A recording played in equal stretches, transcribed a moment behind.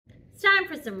It's time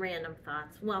for some random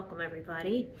thoughts. Welcome,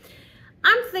 everybody.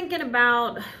 I'm thinking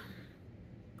about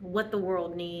what the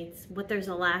world needs, what there's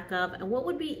a lack of, and what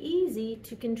would be easy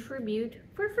to contribute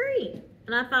for free.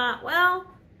 And I thought, well,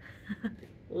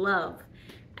 love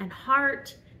and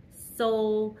heart,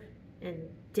 soul, and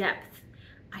depth.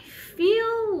 I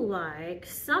feel like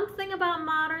something about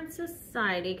modern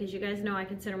society, because you guys know I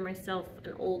consider myself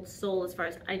an old soul as far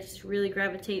as I just really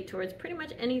gravitate towards pretty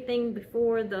much anything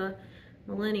before the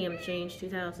millennium change,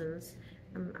 2000s.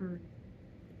 I'm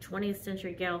a 20th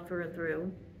century gal through and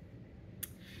through.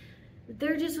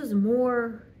 There just was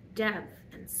more depth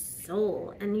and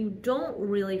soul, and you don't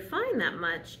really find that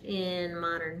much in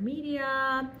modern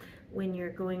media. When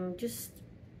you're going just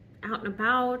out and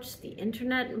about, the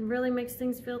internet really makes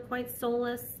things feel quite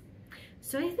soulless.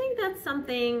 So I think that's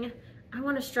something I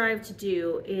want to strive to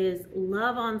do, is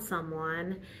love on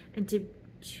someone and to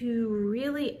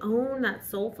really own that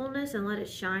soulfulness and let it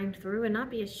shine through and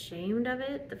not be ashamed of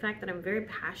it. The fact that I'm very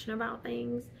passionate about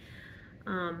things.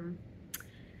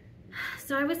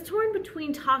 So I was torn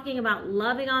between talking about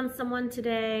loving on someone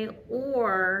today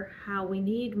or how we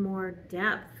need more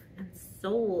depth and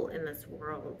soul in this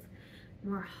world,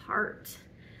 more heart.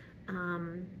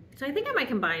 So I think I might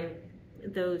combine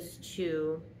those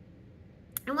two.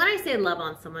 And when I say love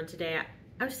on someone today,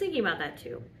 I was thinking about that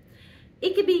too.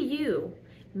 It could be you.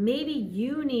 Maybe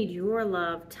you need your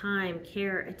love, time,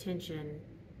 care, attention.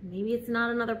 Maybe it's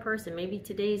not another person. Maybe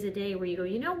today's a day where you go,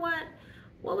 you know what?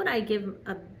 What would I give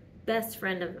a best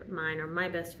friend of mine or my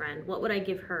best friend? What would I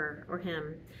give her or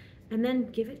him? And then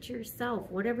give it to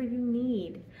yourself, whatever you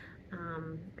need.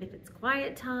 If it's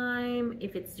quiet time,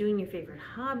 if it's doing your favorite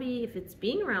hobby, if it's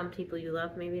being around people you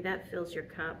love, maybe that fills your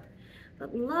cup.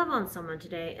 But love on someone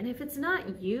today. And if it's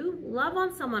not you, love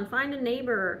on someone. Find a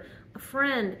neighbor, a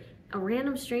friend, a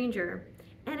random stranger.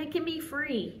 And it can be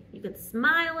free. You could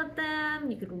smile at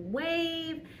them, you could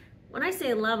wave. When I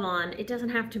say love on, it doesn't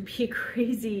have to be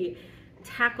crazy.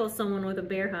 Tackle someone with a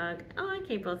bear hug. Oh,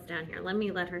 Capo's down here.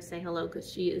 Let her say hello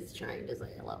because she is trying to say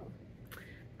hello.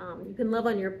 You can love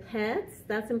on your pets.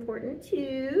 That's important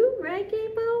too, right,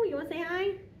 Capo? You want to say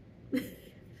hi?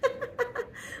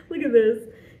 Look at this.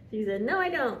 She said, no, I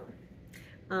don't.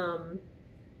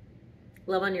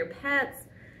 Love on your pets.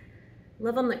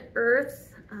 Love on the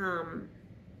earth. But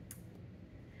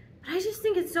I just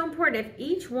think it's so important if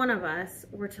each one of us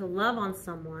were to love on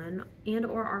someone and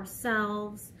or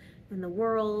ourselves and the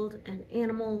world and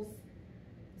animals.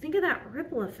 Think of that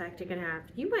ripple effect it could have.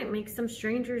 You might make some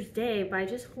stranger's day by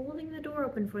just holding the door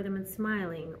open for them and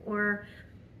smiling. Or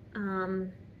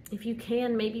if you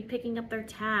can, maybe picking up their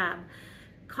tab.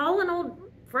 Call an old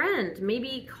friend.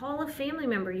 Maybe call a family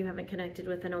member you haven't connected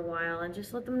with in a while and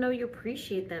just let them know you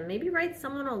appreciate them. Maybe write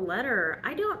someone a letter.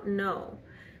 I don't know.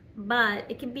 But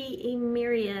it can be a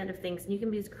myriad of things. You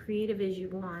can be as creative as you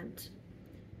want.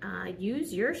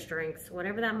 Use your strengths,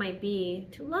 whatever that might be,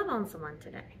 to love on someone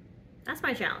today. That's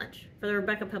my challenge for the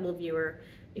Rebecca Pebble viewer.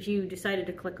 If you decided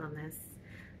to click on this,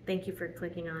 thank you for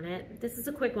clicking on it. This is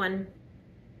a quick one.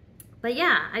 But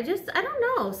yeah, I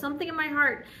don't know, something in my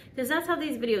heart, because that's how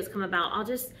these videos come about.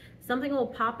 Something will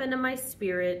pop into my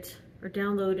spirit, or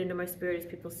download into my spirit, as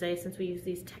people say, since we use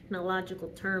these technological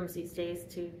terms these days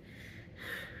to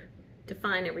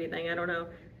define everything. I don't know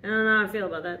how I feel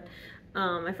about that.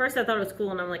 At first I thought it was cool,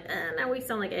 and I'm like, now we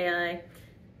sound like AI.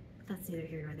 But that's neither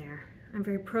here nor there. I'm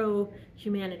very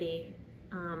pro-humanity.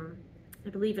 I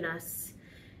believe in us.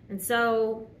 And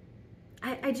so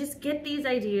I just get these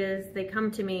ideas, they come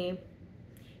to me,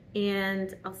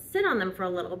 and I'll sit on them for a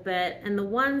little bit, and the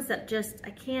ones that just, I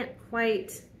can't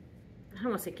quite, I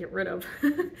don't want to say get rid of,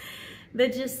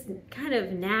 that just kind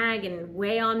of nag and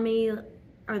weigh on me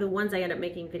are the ones I end up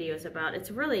making videos about.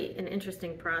 It's really an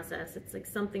interesting process. It's like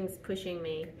something's pushing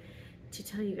me to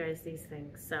tell you guys these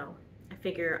things. So I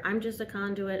figure I'm just a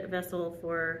conduit, a vessel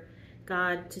for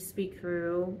God to speak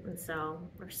through, and so,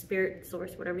 or spirit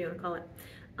source, whatever you want to call it.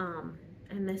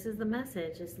 And this is the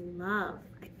message, is love.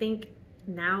 I think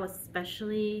now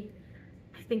especially,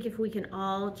 I think if we can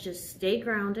all just stay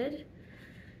grounded,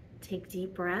 take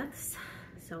deep breaths,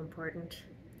 so important,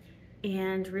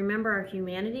 and remember our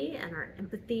humanity and our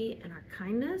empathy and our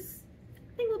kindness,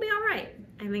 I think we'll be all right.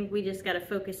 I think we just got to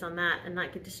focus on that and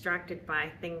not get distracted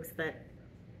by things that,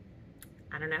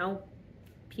 I don't know,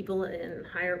 people in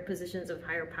higher positions of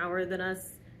higher power than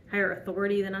us, higher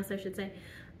authority than us, I should say,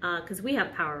 because we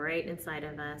have power right inside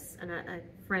of us. And a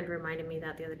friend reminded me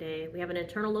that the other day. We have an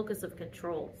internal locus of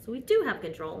control. So we do have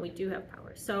control and we do have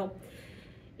power. So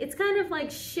it's kind of like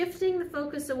shifting the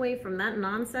focus away from that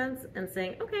nonsense and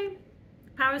saying, okay,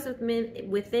 the power's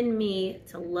within me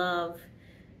to love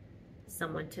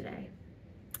someone today.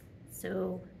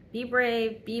 So be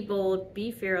brave, be bold,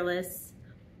 be fearless,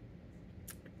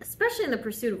 especially in the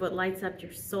pursuit of what lights up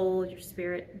your soul, your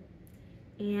spirit,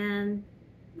 and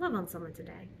love on someone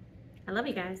today. I love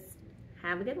you guys.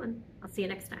 Have a good one. I'll see you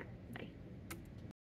next time.